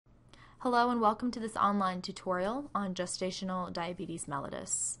Hello and welcome to this online tutorial on gestational diabetes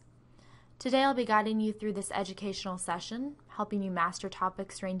mellitus. Today I'll be guiding you through this educational session, helping you master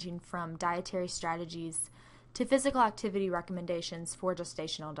topics ranging from dietary strategies to physical activity recommendations for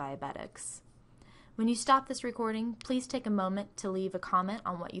gestational diabetics. When you stop this recording, please take a moment to leave a comment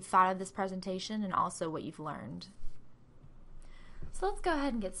on what you thought of this presentation and also what you've learned. So let's go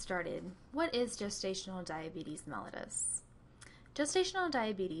ahead and get started. What is gestational diabetes mellitus? Gestational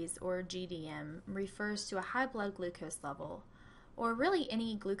diabetes, or GDM, refers to a high blood glucose level, or really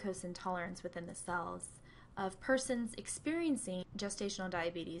any glucose intolerance within the cells, of persons experiencing gestational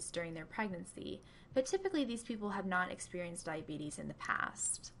diabetes during their pregnancy, but typically these people have not experienced diabetes in the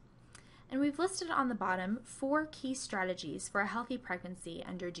past. And we've listed on the bottom 4 key strategies for a healthy pregnancy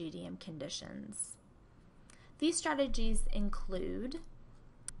under GDM conditions. These strategies include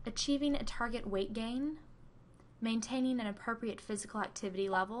achieving a target weight gain, maintaining an appropriate physical activity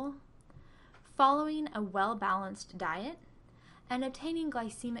level, following a well-balanced diet, and obtaining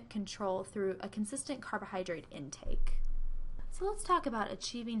glycemic control through a consistent carbohydrate intake. So let's talk about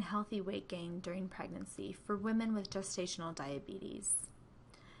achieving healthy weight gain during pregnancy for women with gestational diabetes.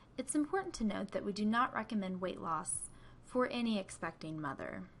 It's important to note that we do not recommend weight loss for any expecting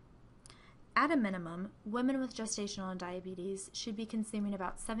mother. At a minimum, women with gestational diabetes should be consuming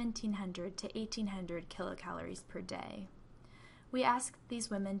about 1,700 to 1,800 kilocalories per day. We ask these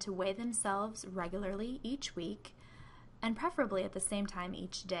women to weigh themselves regularly each week, and preferably at the same time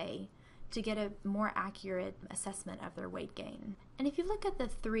each day, to get a more accurate assessment of their weight gain. And if you look at the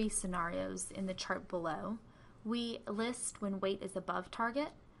 3 scenarios in the chart below, we list when weight is above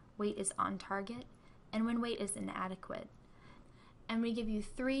target, weight is on target, and when weight is inadequate. And we give you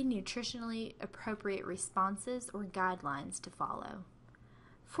 3 nutritionally appropriate responses or guidelines to follow.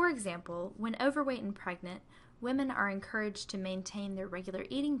 For example, when overweight and pregnant, women are encouraged to maintain their regular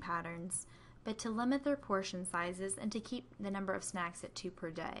eating patterns, but to limit their portion sizes and to keep the number of snacks at 2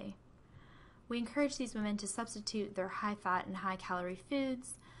 per day. We encourage these women to substitute their high-fat and high-calorie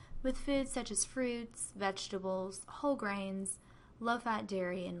foods with foods such as fruits, vegetables, whole grains, low-fat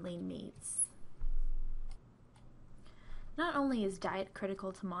dairy, and lean meats. Not only is diet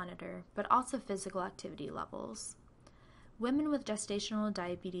critical to monitor, but also physical activity levels. Women with gestational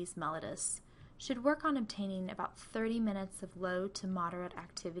diabetes mellitus should work on obtaining about 30 minutes of low to moderate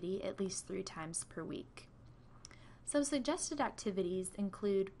activity at least 3 times per week. Some suggested activities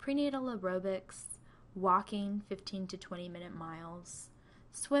include prenatal aerobics, walking 15 to 20 minute miles,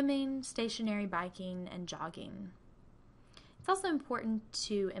 swimming, stationary biking, and jogging. It's also important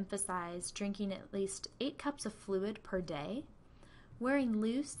to emphasize drinking at least 8 cups of fluid per day, wearing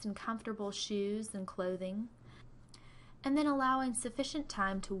loose and comfortable shoes and clothing, and then allowing sufficient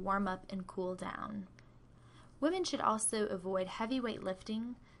time to warm up and cool down. Women should also avoid heavy weight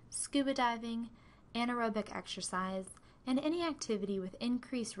lifting, scuba diving, anaerobic exercise, and any activity with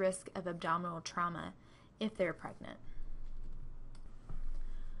increased risk of abdominal trauma if they're pregnant.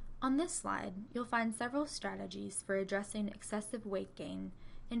 On this slide, you'll find several strategies for addressing excessive weight gain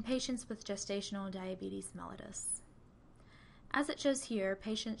in patients with gestational diabetes mellitus. As it shows here,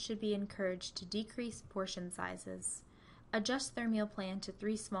 patients should be encouraged to decrease portion sizes, adjust their meal plan to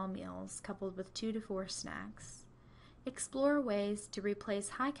 3 small meals coupled with 2 to 4 snacks, explore ways to replace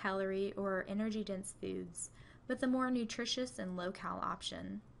high-calorie or energy-dense foods with a more nutritious and low-cal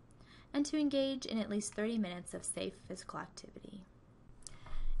option, and to engage in at least 30 minutes of safe physical activity.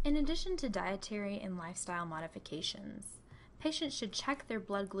 In addition to dietary and lifestyle modifications, patients should check their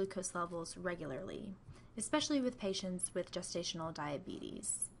blood glucose levels regularly, especially with patients with gestational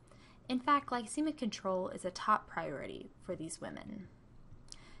diabetes. In fact, glycemic control is a top priority for these women.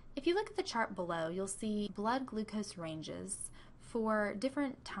 If you look at the chart below, you'll see blood glucose ranges for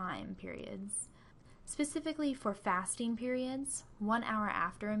different time periods, specifically for fasting periods, 1 hour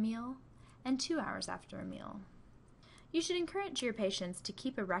after a meal, and 2 hours after a meal. You should encourage your patients to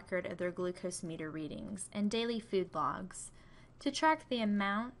keep a record of their glucose meter readings and daily food logs to track the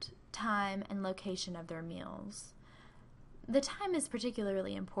amount, time, and location of their meals. The time is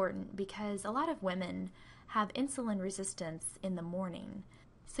particularly important because a lot of women have insulin resistance in the morning,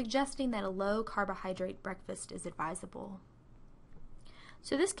 suggesting that a low carbohydrate breakfast is advisable.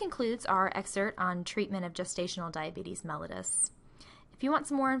 So this concludes our excerpt on treatment of gestational diabetes mellitus. If you want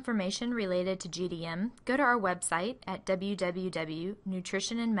some more information related to GDM, go to our website at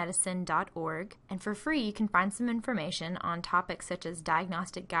www.nutritionandmedicine.org, and for free you can find some information on topics such as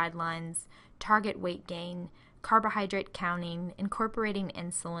diagnostic guidelines, target weight gain, carbohydrate counting, incorporating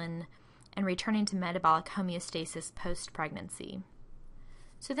insulin, and returning to metabolic homeostasis post-pregnancy.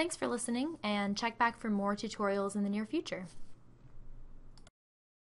 So thanks for listening, and check back for more tutorials in the near future.